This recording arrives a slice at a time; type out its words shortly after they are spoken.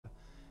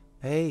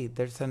Hey,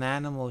 there's an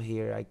animal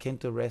here. I came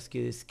to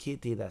rescue this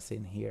kitty that's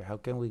in here. How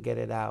can we get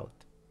it out?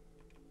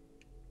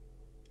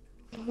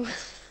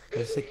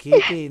 There's a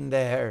kitty in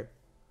there.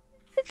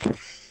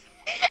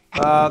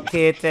 Oh,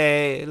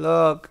 kitty,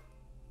 look.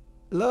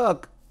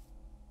 Look.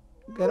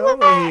 Get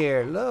over What?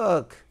 here.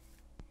 Look.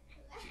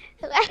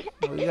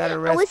 We gotta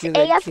I was rescue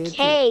the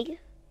kitty. AFK.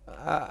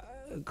 Uh,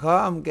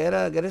 Come, get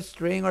a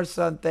string or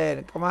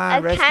something. Come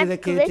on, rescue the Account's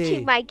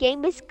glitching. kitty. My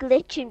game is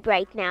glitching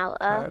right now.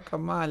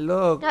 Come on,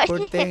 look. No. Poor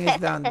thing is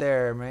down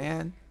there,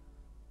 man.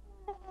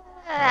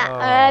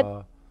 uh,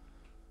 Oh,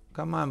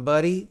 come on,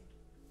 buddy.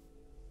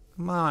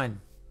 Come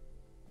on.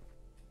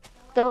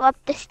 go up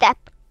the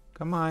step.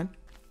 Come on.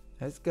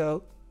 Let's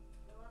go.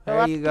 Go There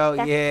up you the go.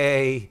 step.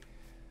 Yay.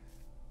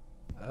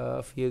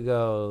 Off you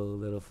go,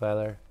 little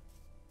feller.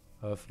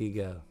 Off you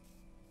go.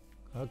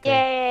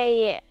 Okay.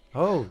 Yay!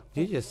 Oh,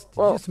 did you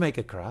Well, just make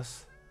a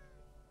cross?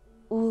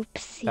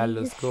 That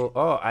looks oopsies. cool.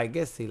 Oh, I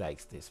guess he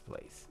likes this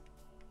place.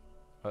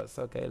 Oh, it's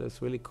okay. It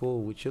looks really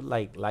cool. We should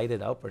like light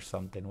it up or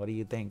something. What do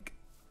you think?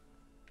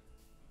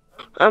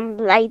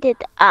 Light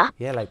it up.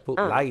 Yeah, like put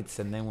Um, lights,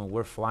 and then when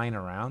we're flying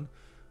around,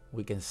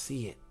 we can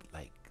see it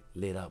like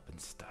lit up and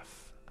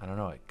stuff. I don't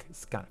know.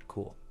 It's kind of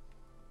cool.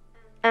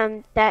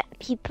 that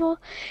people,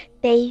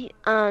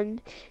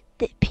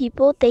 the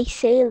people they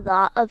say a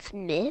lot of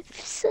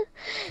myths.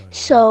 Oh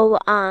yeah. So,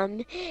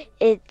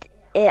 it,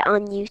 it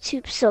on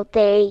YouTube. So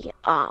they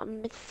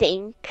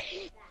think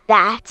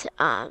that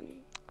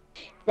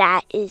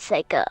that is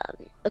like a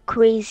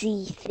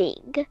crazy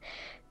thing.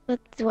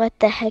 What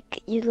the heck?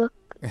 You're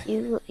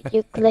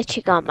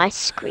glitching on my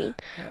screen.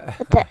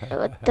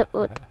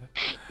 What?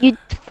 You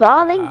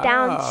falling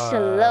down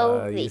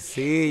Ah, you slowly.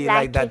 see, you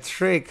like Like that if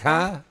trick,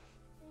 huh?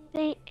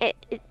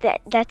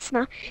 that's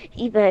not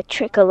even a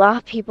trick. A lot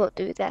of people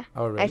do that,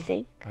 Oh, I really?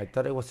 think. I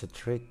thought it was a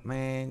trick,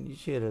 man. You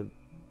should have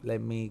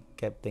let me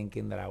kept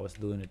thinking that I was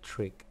doing a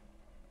trick.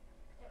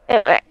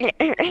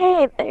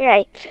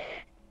 Right.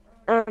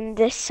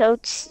 So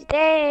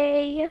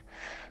today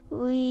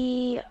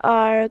we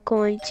are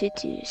going to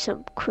do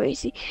some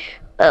crazy.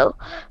 Oh,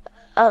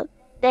 oh,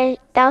 that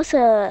was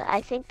a.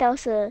 I think that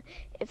was a.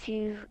 If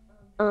you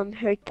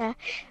heard that,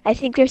 I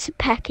think there's a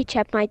package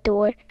at my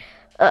door.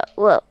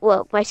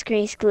 Well, my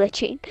screen's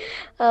glitching.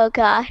 Oh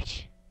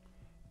gosh.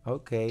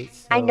 Okay,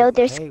 I so know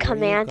there's hey,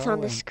 where are you commands on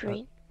the going?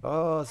 screen.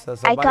 Oh, so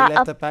I somebody got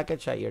left a. a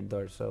package at your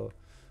door, so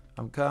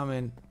I'm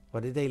coming.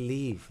 What did they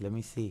leave? Let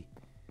me see.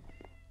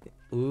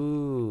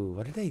 Ooh,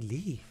 what did they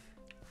leave?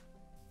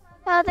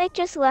 Oh, they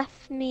just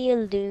left me a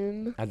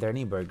loom Are there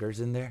any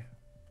burgers in there?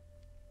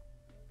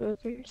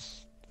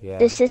 burgers. Yeah.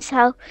 This is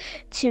how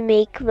to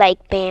make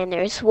like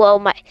banners.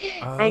 Well,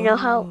 I know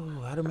how.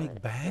 Oh, how to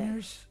make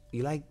banners?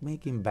 You like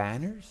making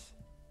banners?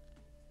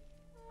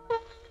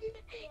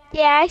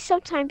 Yeah, I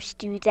sometimes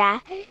do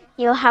that.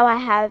 You know how I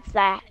have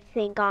that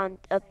thing on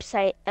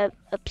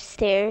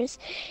upstairs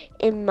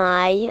in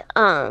my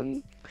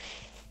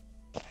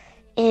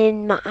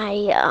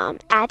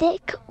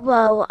attic.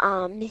 Well,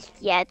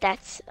 yeah,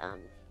 that's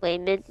wait a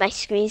minute, my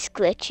screen's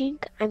glitching.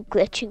 I'm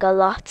glitching a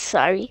lot,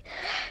 sorry.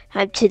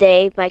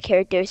 Today my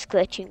character's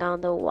glitching, I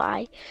don't know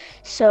why.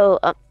 So,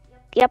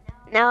 yep,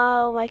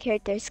 now my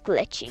character's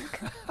glitching.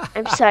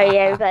 I'm sorry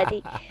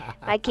everybody.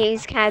 My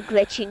game's kinda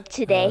glitching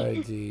Oh, today.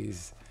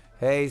 jeez.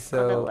 Hey, I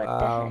don't know so what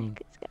the heck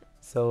is going.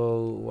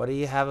 so what do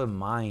you have in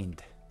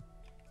mind?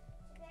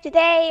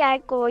 Today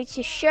I'm going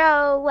to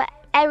show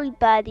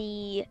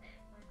everybody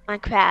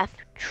Minecraft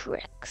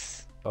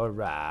tricks. All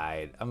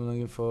right, I'm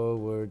looking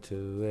forward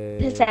to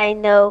Because it. I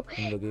know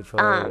I'm looking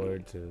um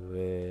forward to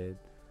it.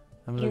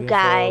 I'm you looking guys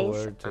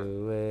forward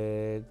to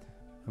it.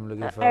 I'm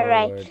looking all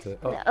right. forward to it.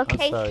 Oh, I'm Okay,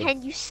 sorry.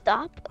 can you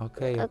stop?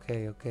 Okay, O-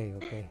 okay, okay,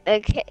 okay.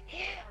 Okay.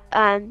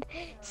 Um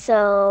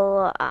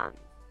so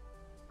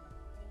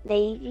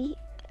maybe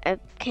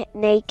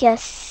may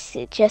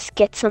just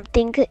get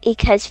something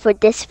because for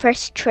this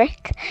first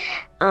trick,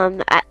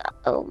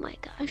 oh my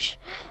gosh,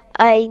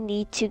 I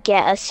need to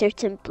get a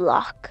certain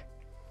block.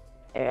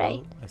 All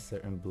right. Oh, a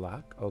certain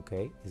block.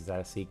 Okay, is that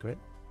a secret?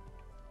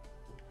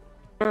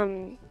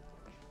 Um,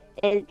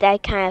 I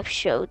kind of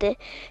showed it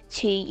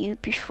to you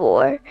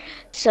before.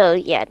 So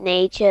yeah,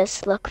 they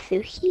just look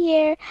through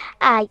here.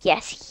 Ah,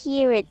 yes,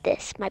 here it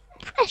is, my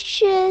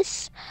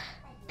precious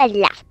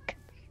black.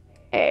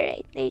 All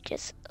right, they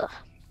just. Ugh.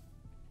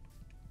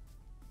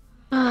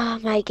 Ah,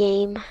 my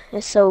game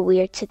is so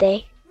weird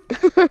today.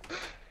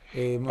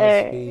 It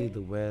must uh, be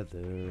the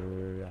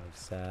weather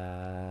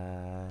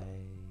outside.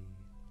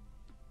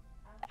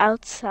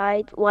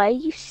 outside, why are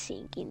you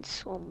singing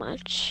so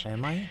much?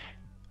 Am I?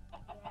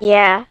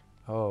 Yeah.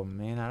 Oh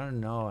man, I don't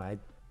know. I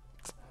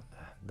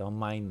don't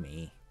mind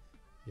me.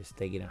 Just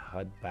taking a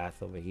hot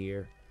bath over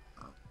here,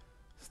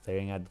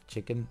 staring at the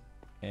chicken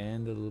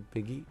and the little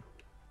piggy.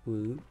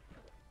 Ooh.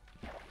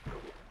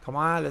 Come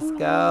on, let's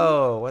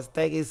go. What's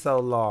taking so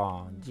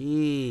long?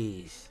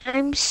 Jeez.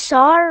 I'm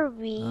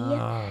sorry.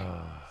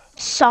 Ah,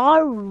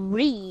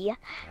 Sorry.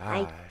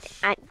 I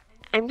gosh. I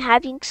I'm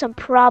having some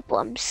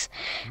problems.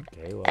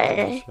 Okay, well, I'm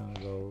Uh, just gonna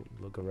go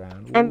look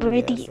around. I'm Ooh,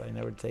 yes, really. I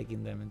never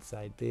taken them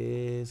inside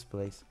this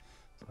place.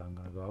 So I'm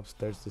gonna go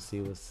upstairs to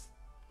see what's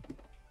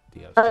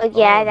the Oh upstairs.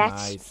 yeah, Oh,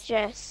 that's nice.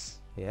 just.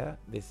 Yeah,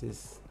 this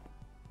is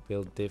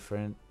built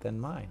different than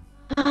mine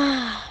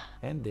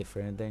and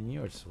different than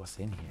yours. What's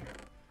in here?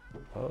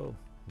 Oh,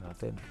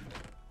 nothing.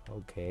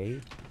 Okay,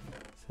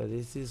 so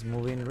this is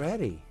moving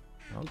ready.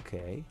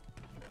 Okay,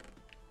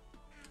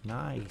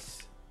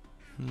 nice.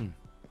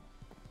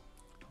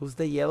 Who's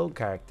the yellow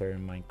character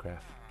in Minecraft?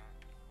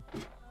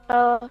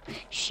 Oh,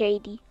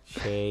 shady.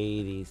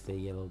 Shady is the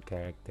yellow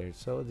character.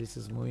 So this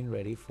is moving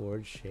ready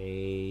for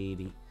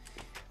Shady.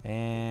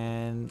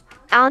 And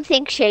I don't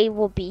think Shady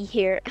will be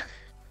here.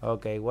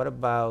 okay, what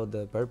about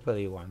the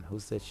purpley one?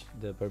 Who's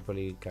the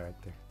purpley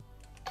character?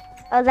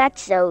 Oh,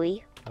 that's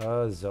Zoe.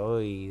 Oh,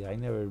 Zoe. I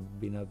never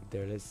been up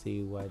there. Let's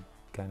see what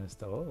kind of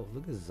stuff. Oh,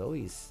 look at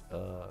Zoe's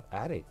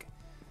attic.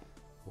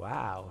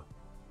 Wow.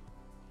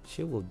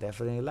 She will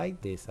definitely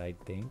like this, I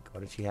think.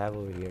 What does she have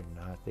over here?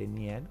 Nothing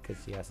yet, because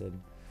she hasn't.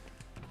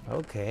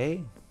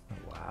 Okay.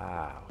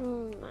 Wow.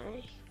 Oh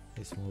my.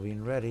 It's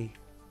moving ready.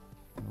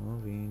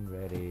 Moving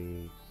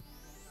ready.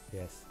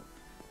 Yes.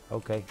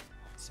 Okay.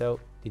 So,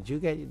 did you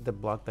get the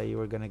block that you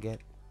were gonna get?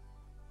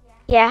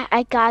 Yeah,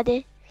 I got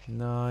it.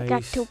 I got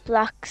Nice. 2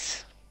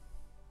 blocks.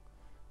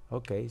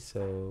 Okay,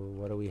 so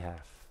what do we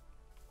have?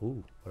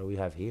 Ooh, what do we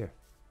have here?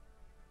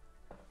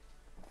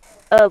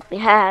 Oh, we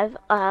have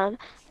a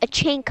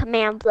chain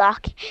command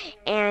block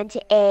and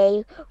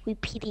a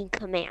repeating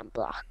command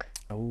block.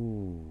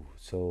 Oh,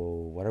 so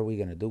what are we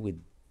gonna do with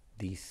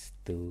these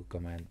two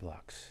command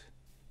blocks?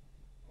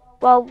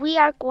 Well, we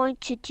are going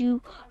to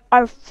do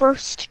our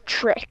first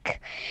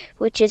trick,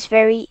 which is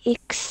very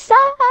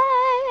exciting.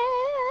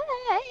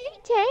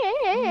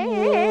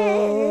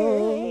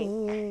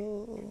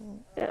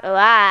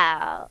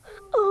 Wow.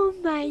 Oh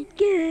my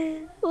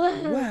god.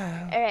 Wow.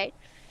 Wow. All right.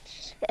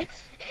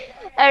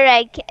 All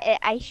right.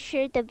 I'm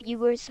sure the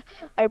viewers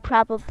are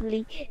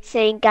probably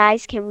saying,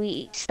 guys, can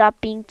we stop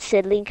being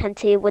silly and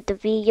continue with the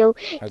video?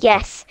 Okay.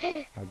 Yes.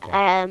 Okay.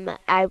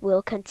 I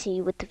will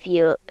continue with the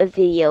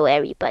video,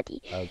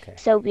 everybody. Okay.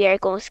 So we are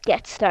going to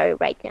get started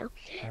right now.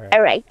 All right.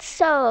 All right.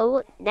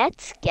 So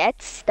let's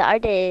get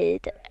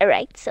started. All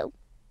right. So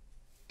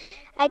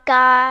I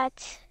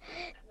got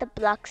the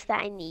blocks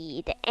that I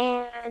need,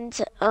 and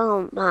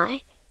oh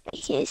my,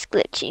 it's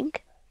glitching.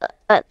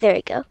 There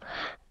we go.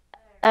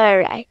 All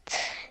right.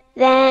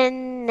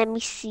 Then let me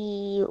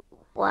see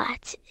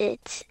what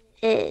it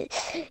is.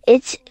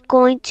 It's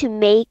going to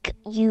make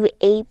you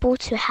able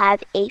to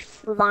have a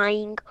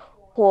flying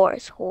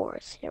horse.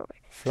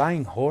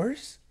 Flying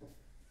horse?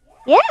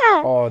 Yeah.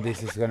 Oh,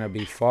 this is gonna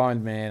be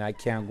fun, man. I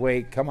can't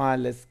wait. Come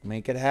on, let's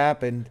make it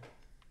happen.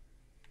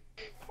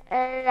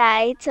 All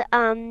right.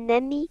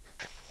 Let me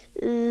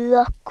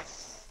look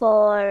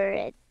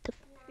for the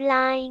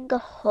flying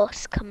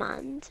horse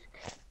command.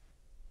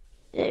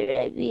 All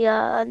right, we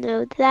all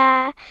know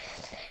that.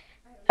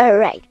 All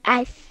right,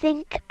 I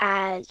think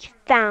I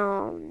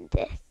found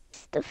it.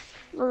 The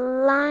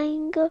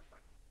flying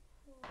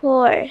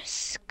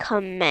horse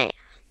command.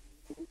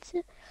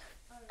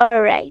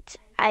 All right,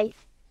 I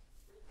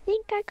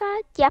think I got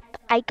it. Yep,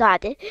 I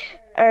got it.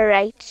 All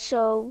right,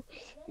 so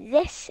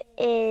this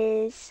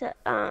is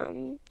a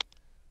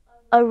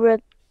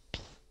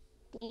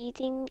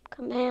repeating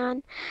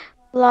command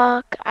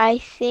block, I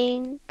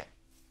think.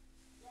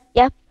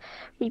 Yep,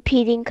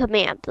 repeating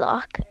command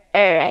block.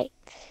 All right.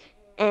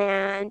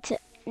 And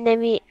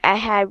I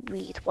have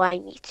read what I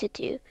need to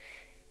do.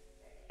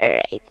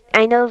 Alright,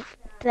 I know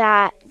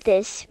that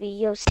this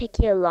video is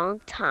taking a long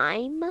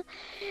time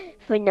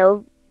for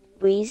no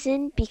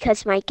reason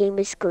because my game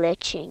is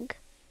glitching.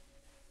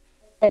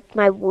 Like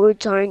my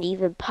words aren't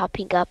even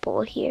popping up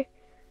over here.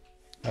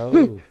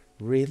 Oh,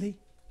 really?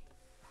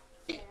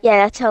 Yeah,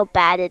 that's how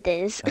bad it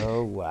is.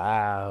 Oh,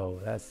 wow.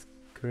 That's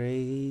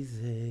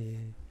crazy.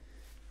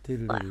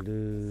 Wow.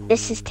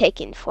 This is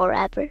taking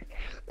forever.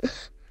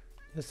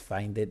 Just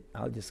find it.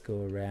 I'll just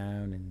go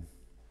around and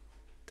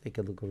take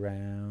a look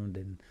around.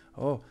 And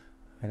oh,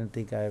 I don't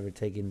think I ever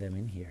taken them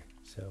in here.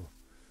 So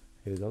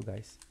here we go,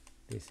 guys.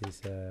 This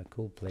is a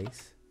cool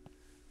place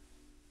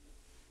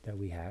that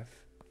we have.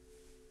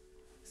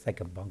 It's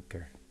like a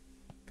bunker,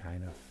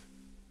 kind of.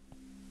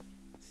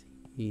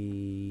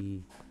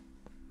 See,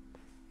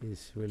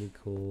 it's really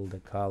cool. The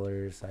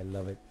colors, I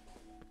love it.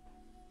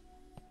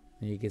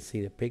 And you can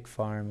see the pig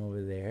farm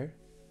over there.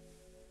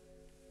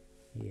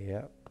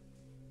 Yeah.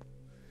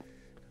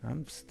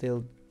 I'm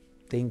still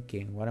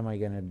thinking, what am I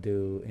gonna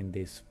do in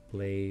this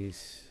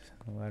place?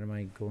 What am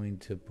I going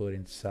to put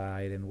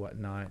inside and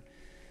whatnot?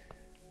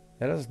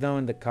 Let us know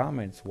in the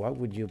comments, what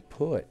would you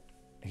put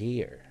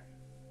here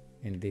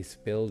in this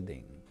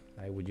building?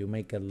 Like, would you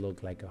make it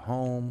look like a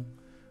home?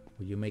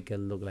 Would you make it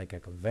look like a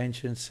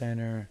convention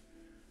center,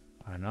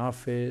 an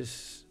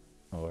office,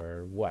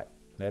 or what?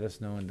 Let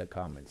us know in the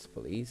comments,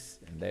 please,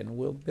 and then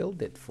we'll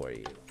build it for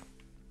you.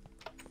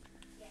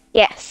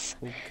 Yes,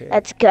 Okay.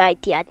 that's a good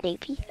idea,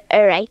 Navy.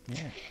 Alright.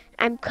 Yeah.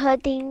 I'm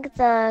cutting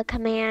the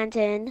command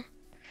in.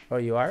 Oh,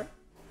 you are?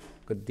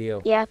 Good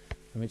deal. Yep.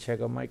 Let me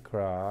check on my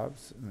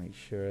crops. Make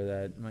sure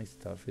that my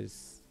stuff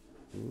is...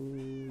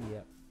 Ooh,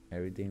 yeah.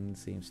 Everything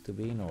seems to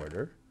be in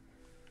order.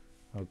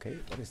 Okay,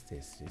 what is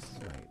this? This is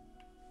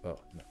my... Oh,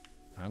 no.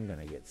 I'm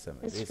gonna get some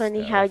of It's this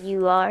funny stuff. how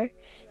you are.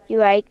 You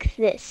like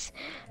this.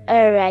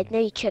 Alright, now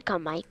you check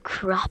on my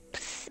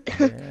crops.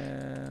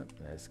 Yeah,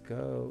 let's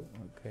go.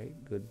 Okay,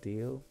 good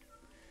deal.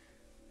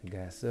 I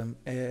got some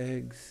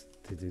eggs.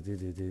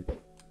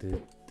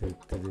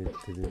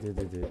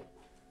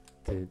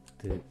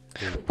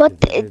 What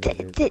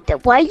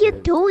are you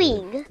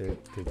doing?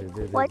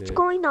 What's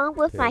going on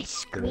with my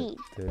screen?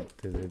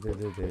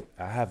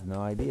 I have no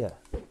idea.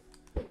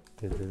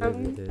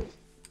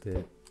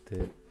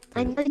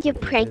 I know you're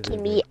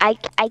pranking me.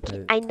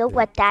 I know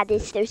what that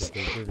is.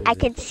 I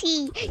can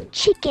see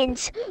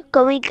chickens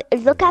going.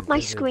 Look at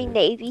my screen,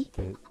 Navy.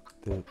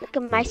 Look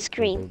at my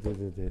screen.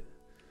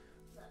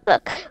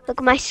 Look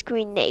at my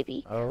screen,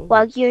 Navy.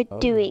 While you're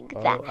doing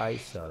that, I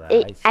saw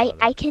that.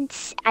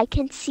 I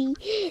can see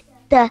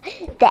the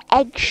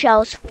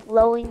eggshells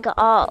flowing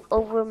all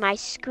over my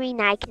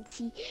screen. I can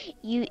see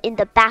you in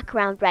the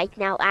background right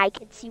now. I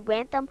can see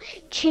random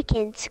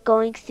chickens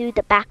going through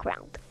the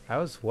background. I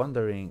was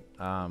wondering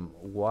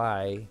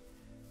why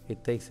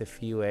it takes a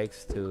few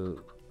eggs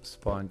to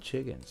spawn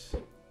chickens.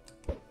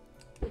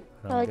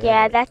 Oh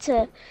yeah, that's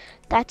a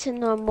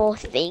normal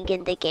thing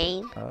in the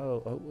game.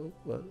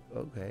 Well,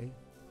 okay.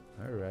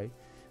 All right.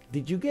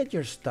 Did you get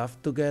your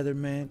stuff together,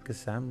 man?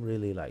 Because I'm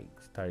really like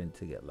starting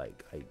to get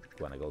like I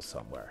want to go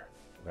somewhere.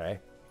 Okay.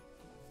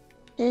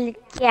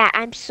 Yeah,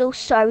 I'm so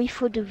sorry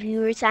for the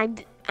viewers. I'm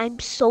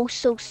so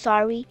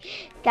sorry,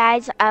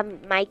 guys.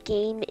 My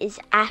game is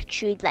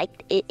actually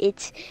like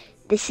it's.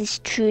 This is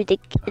true. The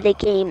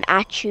game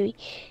actually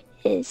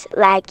is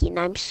lagging.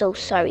 I'm so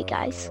sorry,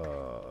 guys.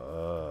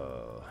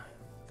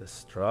 The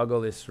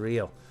struggle is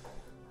real.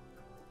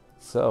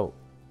 So.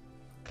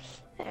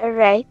 All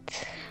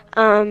right.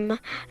 I'm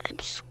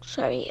so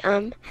sorry.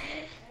 All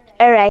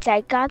right.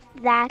 I got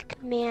that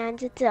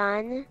command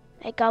done.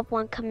 I got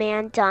one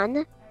command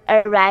done.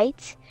 All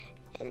right.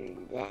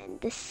 And then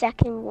the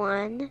second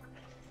one.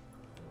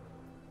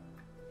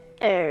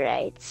 All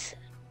right.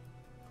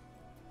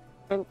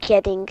 I'm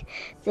getting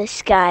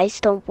this, guys.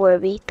 Don't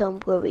worry.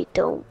 I'm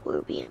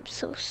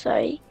so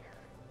sorry.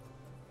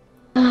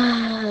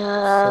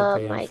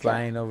 Okay, I'm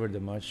flying over the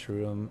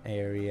mushroom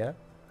area,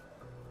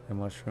 the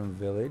mushroom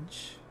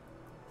village.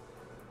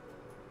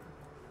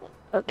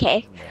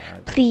 Okay,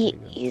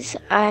 please.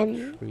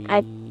 I'm. Tree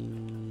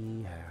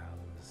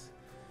house.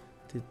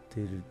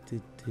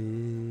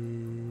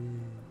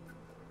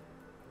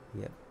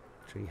 Yep,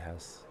 tree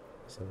house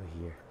is over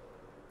here.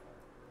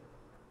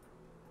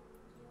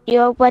 You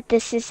know what?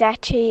 This is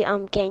actually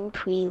getting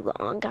pretty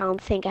long. I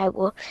don't think I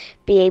will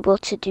be able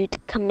to do the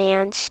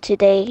commands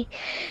today.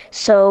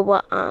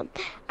 So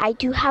I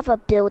do have a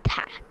build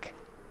hack.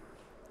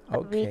 A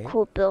really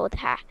cool build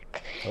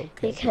hack.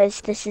 Because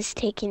this is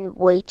taking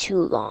way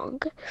too long.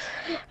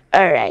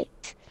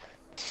 Alright.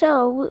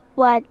 So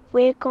what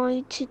we're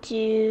going to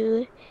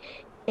do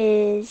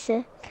is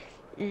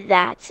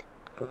that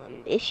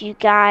if you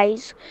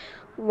guys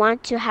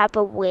want to have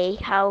a way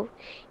how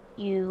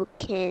you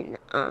can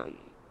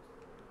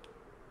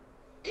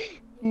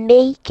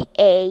make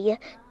a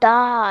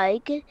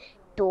dog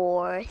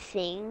door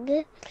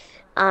thing,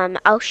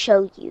 I'll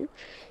show you.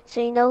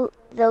 So you know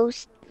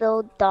those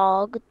little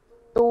dog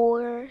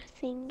door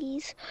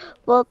thingies?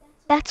 Well,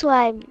 that's what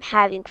I'm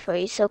having for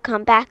you. So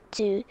come back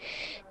to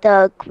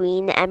the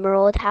green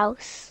emerald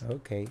house.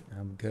 Okay,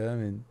 I'm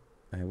coming.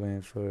 I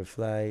went for a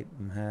flight.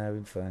 I'm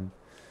having fun.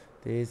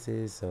 This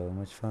is so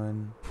much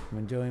fun. I'm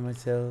enjoying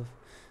myself.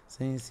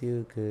 Since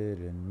you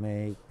couldn't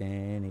make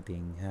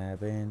anything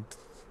happen.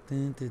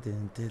 Dun, dun,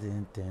 dun, dun,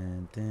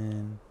 dun,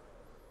 dun,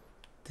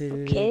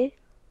 dun. Okay.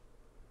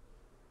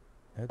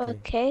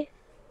 Okay.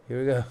 Here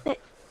we go.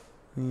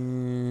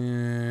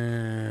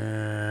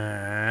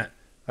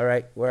 All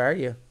right, where are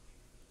you?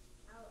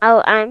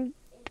 Oh, I'm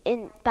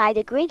by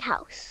the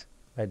greenhouse.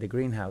 By the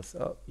greenhouse.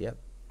 Oh, yep.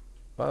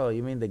 Oh,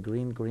 you mean the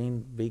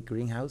big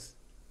greenhouse?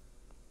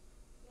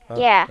 Oh,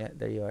 yeah. Yeah,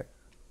 there you are.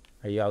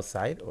 Are you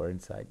outside or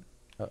inside?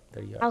 Oh,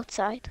 there you are.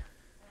 Outside.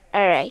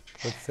 All right.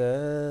 What's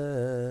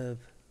up?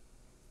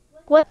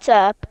 What's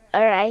up?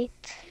 All right.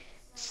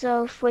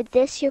 So for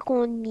this, you're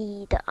gonna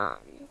need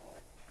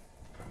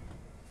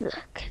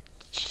look,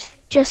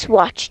 just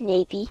watch,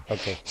 Navy.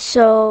 Okay.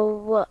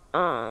 So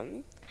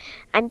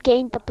I'm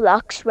getting the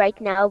blocks right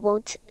now. It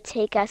won't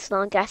take as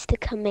long as the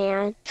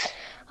command.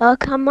 Oh,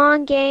 come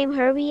on, game,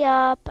 hurry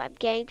up. I'm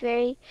getting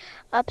very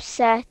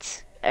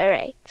upset. All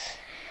right.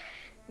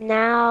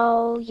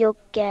 Now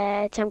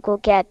I'm gonna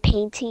get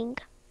painting.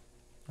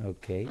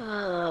 Okay.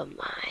 Oh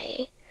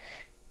my.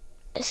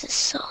 This is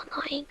so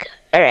annoying.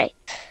 All right.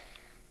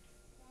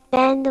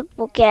 Then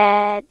we'll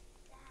get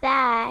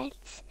that.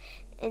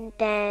 And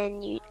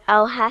then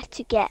I'll have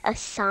to get a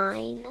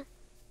sign.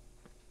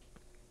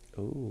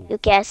 Ooh. You'll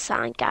get a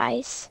sign,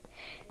 guys.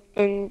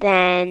 And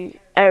then,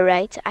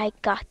 alright, I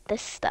got the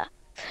stuff.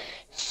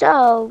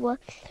 So,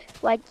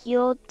 what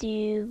you'll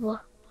do,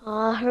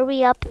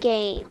 hurry up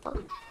game.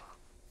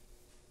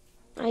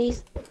 Are you,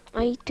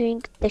 are you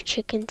doing the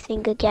chicken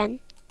thing again?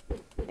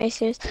 Are you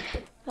serious?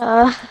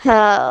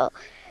 Oh,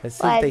 Let's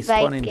see if why they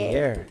spawn in the Viking?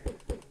 air.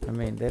 I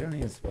mean, they don't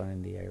even spawn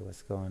in the air.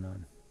 What's going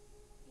on?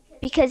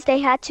 Because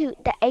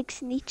the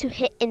eggs need to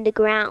hit in the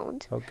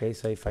ground. Okay,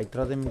 so if I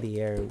throw them in the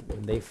air,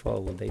 when they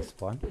fall, will they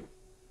spawn?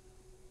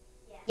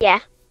 Yeah,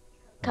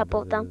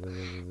 couple of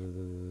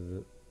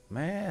them.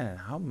 Man,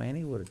 how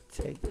many would it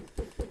take?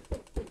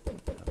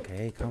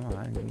 Okay, come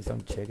on, give me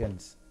some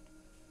chickens.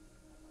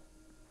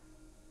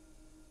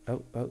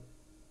 Oh, oh,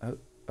 oh,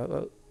 oh,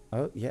 oh,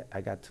 oh, yeah,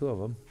 I got 2 of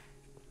them.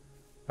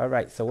 All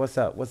right, so what's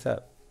up? What's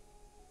up?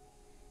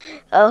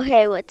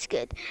 Okay, what's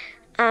good?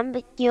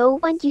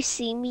 When you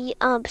see me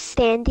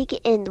standing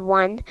in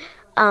one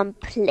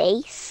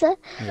place,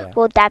 Yeah.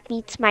 well, that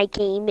means my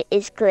game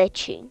is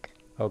glitching.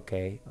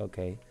 Okay,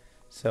 okay.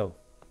 So,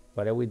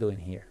 what are we doing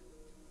here?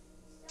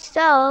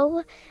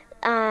 So,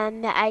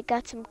 I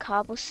got some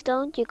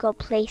cobblestone. You go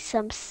place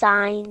some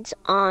signs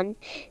on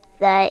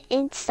the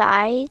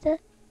inside.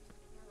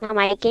 Now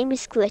my game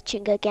is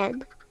glitching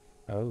again.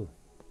 Oh,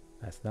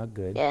 that's not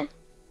good. Yeah,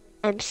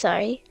 I'm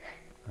sorry.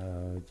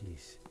 Oh,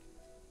 jeez.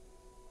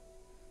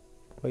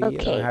 Well, you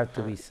don't Okay, have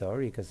to be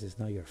sorry because it's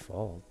not your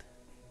fault.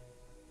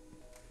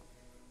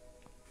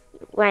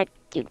 what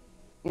do you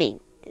mean?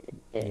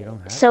 You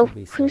don't have So to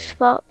be whose sorry.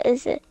 fault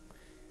is it?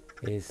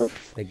 It's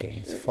Oof. the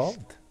game's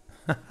fault.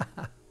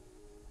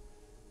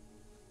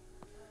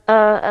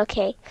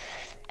 Okay.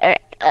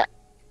 Alright,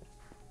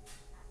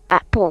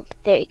 boom.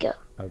 There you go.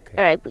 Okay.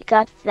 Alright, we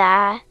got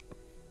that.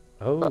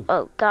 Oh,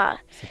 Oh God.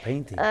 it's a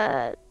painting.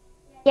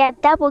 Yeah,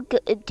 that will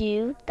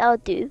do. That'll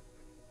do.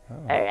 Oh,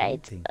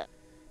 Alright. painting.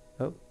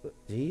 Oh,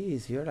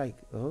 jeez, you're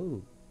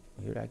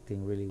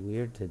acting really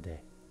weird today.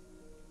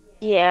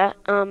 Yeah,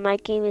 my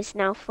game is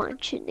now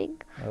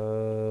functioning.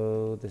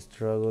 Oh, the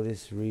struggle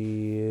is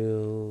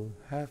real.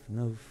 Have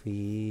no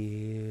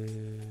fear.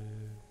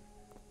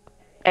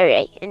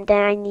 Alright, and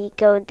then I need to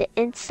go in the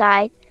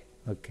inside.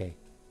 Okay.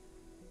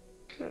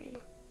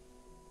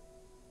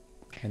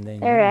 And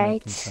then you're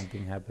making Alright.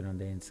 something happen on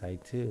the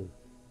inside too.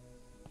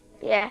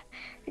 Yeah.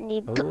 I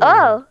need Oh,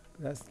 oh,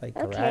 that's like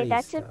okay, karate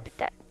that's a stuff,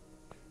 that.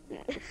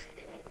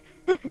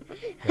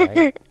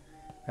 right?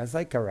 That's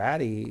like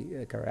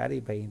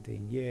karate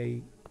painting.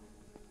 Yay.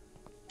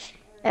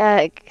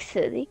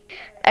 Silly.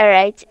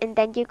 Alright, and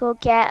then you go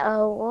get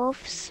a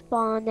wolf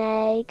spawn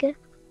egg.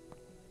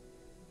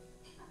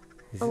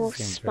 This A wolf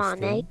is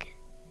spawn interesting. egg.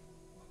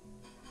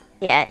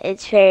 Yeah,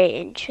 it's very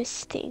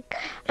interesting.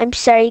 I'm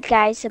sorry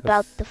guys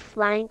about 'Cause the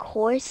flying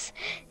horse.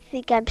 I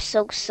think I'm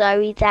so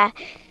sorry that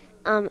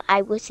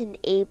I wasn't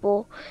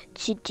able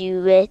to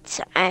do it.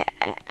 I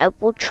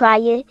will try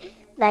it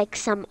like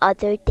some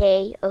other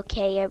day,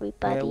 okay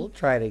yeah, we'll everybody?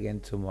 try it again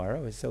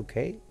tomorrow. It's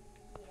okay.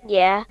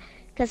 Yeah,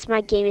 because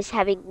my game is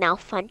having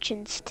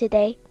malfunctions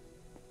today.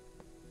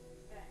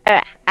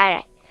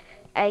 Alright.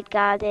 I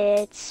got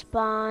it.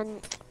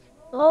 Spawn.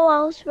 Oh,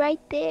 I was right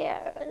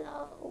there.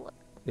 No.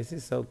 This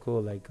is so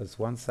cool, like, 'cause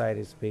one side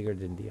is bigger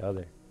than the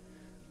other.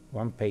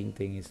 One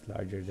painting is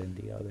larger than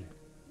the other.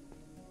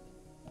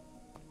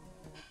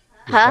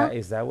 Huh?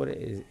 Is that what it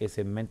is? Is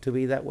it meant to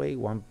be that way?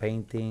 One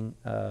painting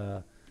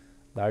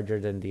larger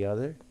than the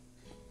other?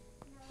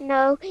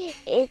 No,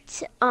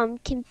 it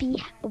can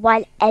be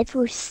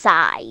whatever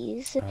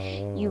size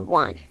you Oh,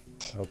 want.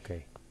 okay.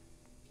 Okay.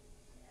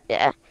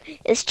 Yeah,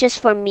 it's just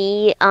for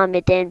me.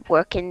 It didn't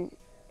work in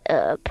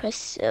a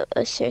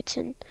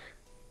certain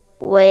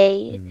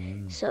way.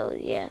 Mm. So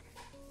yeah,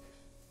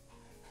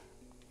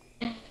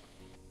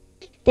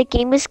 the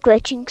game is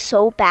glitching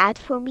so bad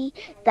for me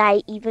that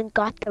I even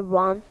got the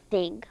wrong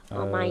thing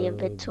on my Oh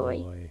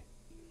inventory. boy.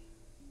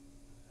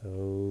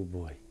 Oh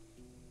boy.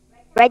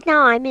 Right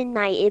now, I'm in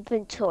my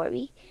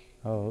inventory.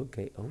 Oh,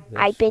 okay. Oh,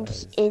 I've been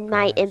there's in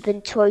my grass.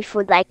 inventory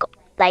for like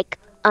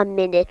a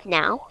minute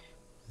now.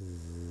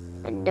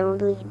 I'm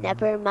normally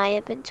never in my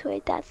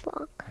inventory that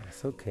long.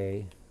 That's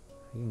okay.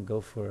 You can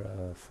go for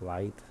a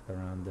flight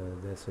around the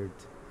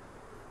desert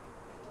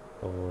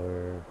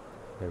or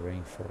the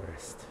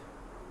rainforest.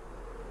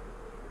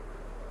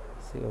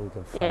 See what we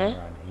can find Yeah.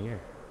 around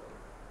here.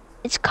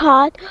 It's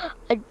called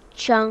a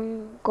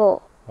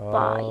jungle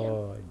biome.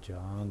 Oh,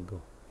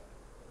 jungle.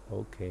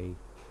 Okay.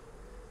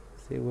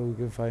 See what we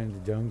can find in the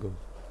jungle.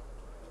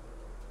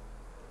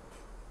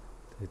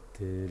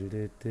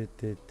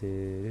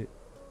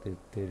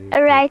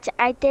 Alright,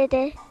 I did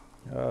it.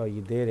 Oh,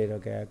 you did it.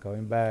 Okay, I'm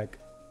coming back.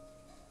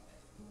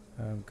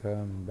 I'm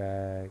coming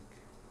back.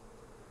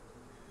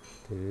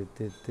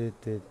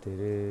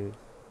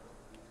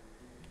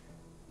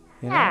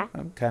 You know, Yeah.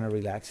 I'm kind of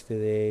relaxed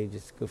today,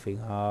 just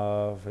goofing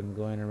off and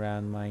going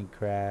around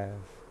Minecraft.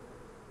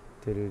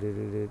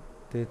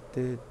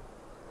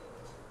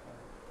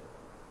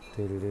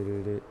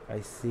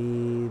 I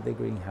see the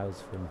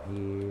greenhouse from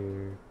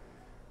here.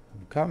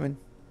 I'm coming.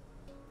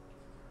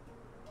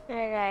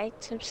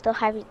 Alright, I'm still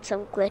having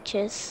some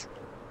glitches.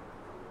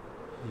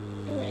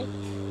 Alright.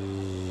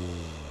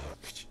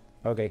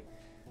 Okay.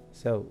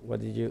 So what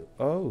did you?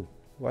 Oh,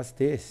 what's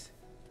this?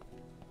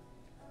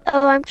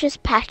 Oh, I'm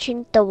just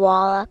patching the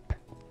wall up,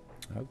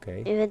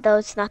 Okay. even though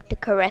it's not the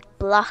correct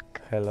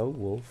block. Hello,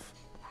 wolf.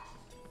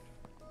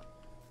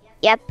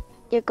 Yep,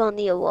 you're gonna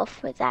need a wolf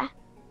for that.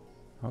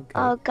 Okay.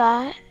 Oh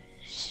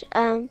gosh.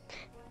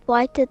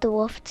 Why did the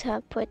wolf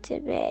teleport to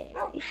me?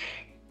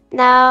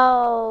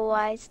 No,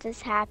 why is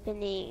this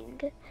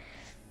happening?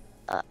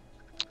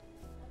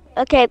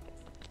 Okay,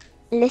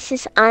 this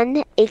is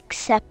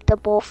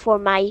unacceptable for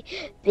my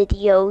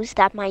videos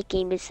that my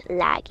game is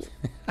lagging.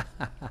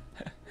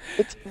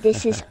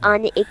 This is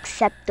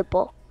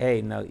unacceptable.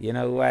 Hey, no, you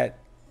know what?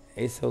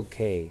 It's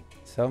okay.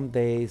 Some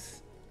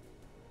days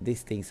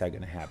these things are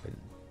gonna happen.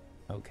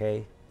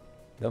 Okay?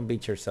 Don't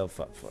beat yourself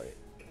up for it.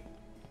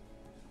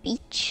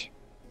 Beach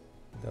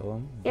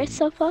Don't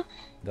yourself up.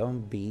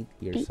 don't beat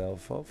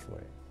yourself up for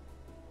it.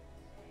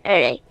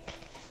 Alright.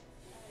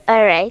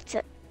 Alright.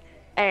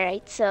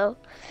 Alright, so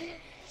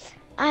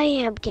I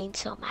am getting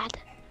so mad.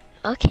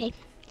 Okay.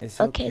 It's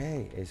Okay.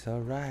 okay. It's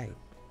all right.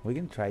 We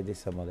can try this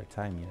some other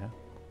time, you know.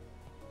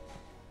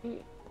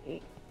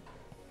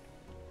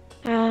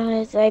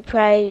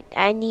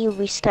 I need to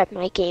restart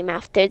my game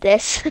after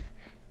this.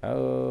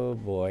 Oh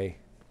boy.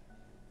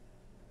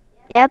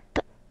 Yep.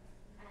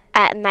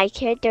 My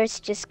character's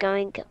just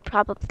going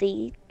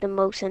probably the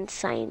most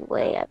insane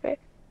way ever.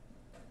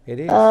 It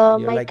is. Oh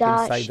You're my like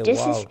gosh, inside the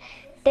wall.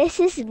 this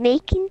is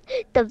making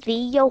the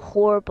video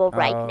horrible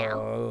right now.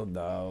 Oh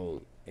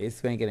no.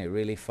 It's making it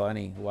really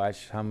funny.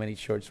 Watch how many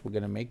shorts we're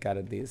gonna make out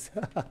of this.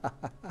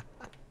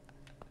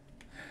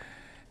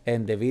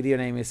 And the video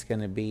name is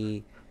gonna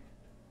be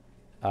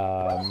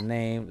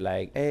name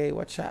like, hey,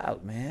 watch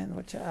out, man,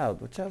 watch out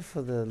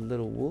for the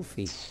little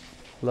wolfie.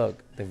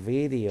 Look, the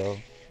video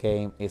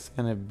game is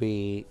gonna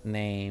be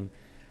named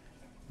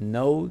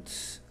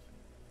Notes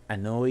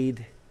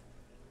Annoyed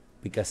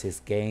because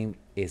his game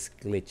is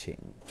glitching.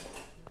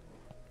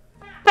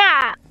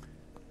 Ah!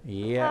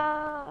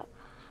 Yeah.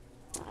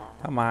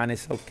 Come on,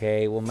 it's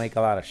okay. We'll make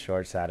a lot of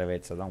shorts out of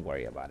it, so don't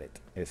worry about it.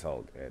 It's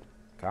all good.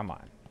 Come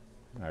on.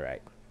 All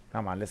right.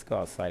 Come on, let's go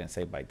outside and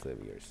say bye to the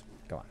viewers.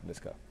 Come on, let's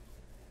go.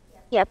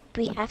 Yep,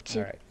 we have All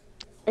to. right.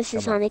 This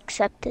is Come on.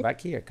 unaccepted.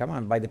 Back here. Come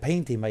on, by the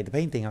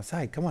painting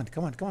outside. Come on.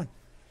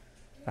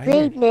 Right Wait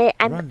a here. minute,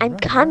 Run, I'm run,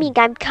 coming,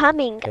 run.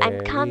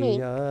 I'm coming.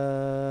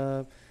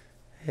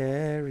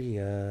 Hurry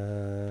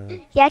up.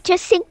 Yeah,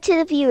 just sing to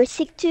the viewers,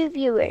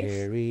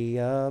 Hurry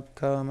up,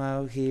 come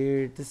out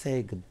here to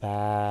say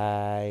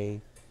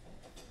goodbye.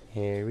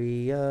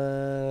 Hurry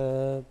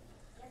up.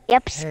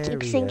 Yep, Hurry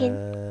keep singing.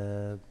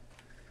 up.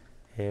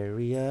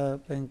 Hurry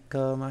up and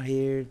come out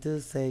here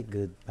to say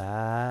goodbye.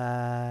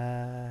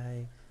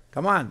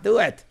 Come on, do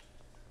it.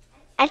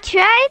 I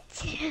tried.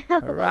 All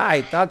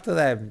right, talk to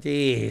them.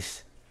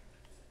 Jeez.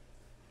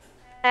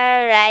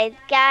 Alright,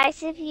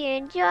 guys, if you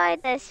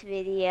enjoyed this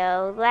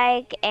video,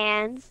 like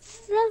and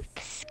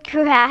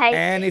subscribe.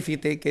 And if you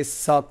think it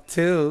sucked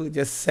too,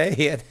 just say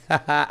it.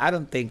 I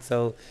don't think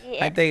so.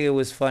 Yeah. I think it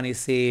was funny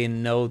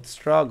seeing Note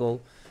struggle.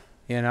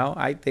 You know,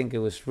 I think it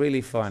was really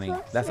funny.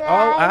 That's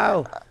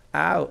ow.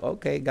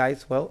 Okay,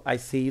 guys. Well, I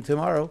see you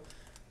tomorrow.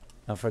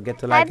 Don't forget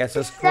to like I'm and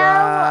so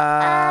subscribe.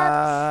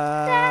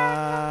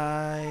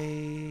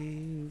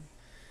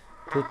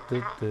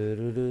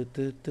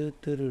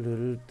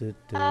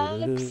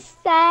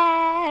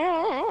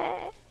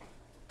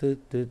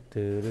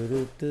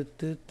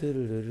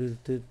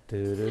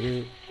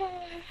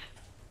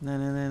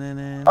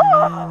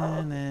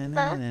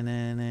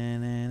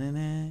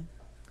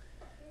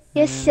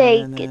 Just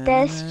say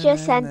this,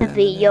 just end the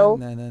video.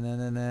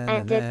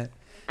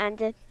 And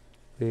the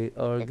We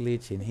all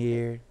glitching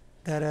here.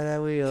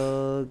 We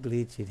all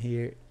glitching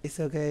here. It's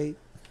okay.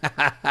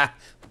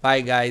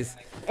 Bye, guys.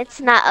 it's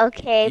not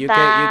okay, You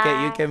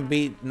bye. can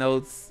beat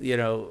Notes, you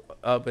know,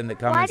 up in the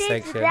comment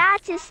section.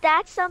 What is that? Is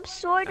that some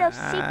sort of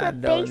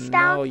secret base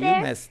down You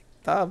there? messed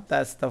up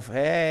that stuff.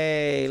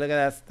 Hey, look at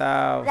that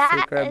stuff. That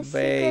Secret is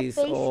secret base.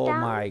 base Oh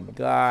down? my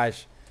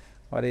gosh.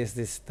 What is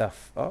this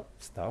stuff? Oh,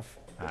 stuff.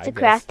 It's a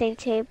crafting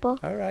table.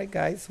 All right,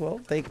 guys. Well,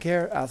 take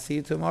care. I'll see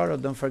you tomorrow.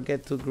 Don't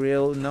forget to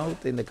grill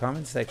Note in the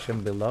comment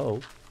section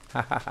below.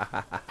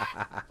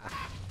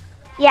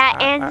 Yeah,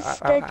 and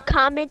the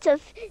comment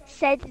of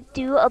said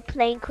do a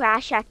plane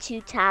crash at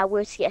 2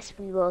 towers. Yes,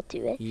 we will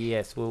do it.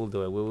 Yes, we will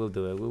do it. We will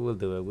do it. We will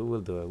do it. We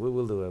will do it. We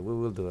will do it. We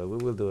will do it. We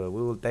will do it.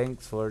 We will.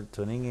 Thanks for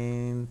tuning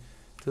in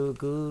to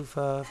Goof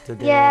Off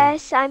today.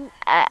 Yes,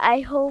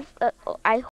 I hope